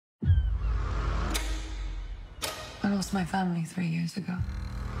lost my family 3 years ago.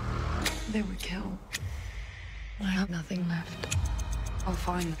 They were killed. I have nothing left. I'll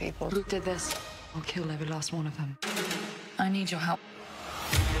find the people who did this. I'll kill every last one of them. I need your help.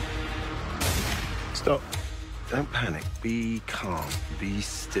 Stop. Don't panic. Be calm. Be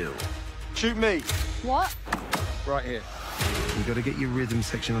still. Shoot me. What? Right here. You got to get your rhythm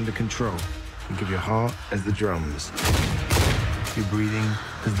section under control. Think of your heart as the drums. Your breathing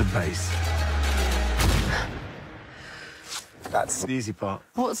as the bass. That's the easy part.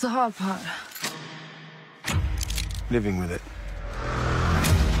 What's the hard part? Living with it.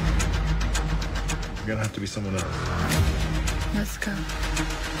 You're gonna have to be someone else. Let's go.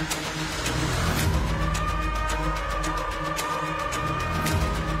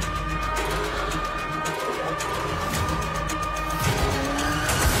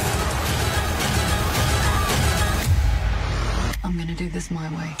 I'm gonna do this my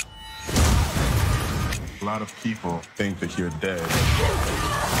way. A lot of people think that you're dead.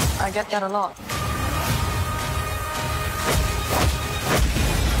 I get that a lot.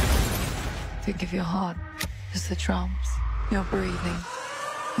 Think of your heart as the drums, your breathing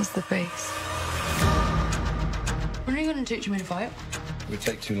as the bass. When are you going to teach me to fight? It would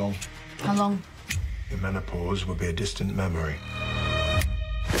take too long. How long? Your menopause will be a distant memory.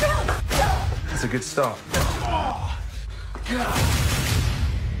 That's a good start.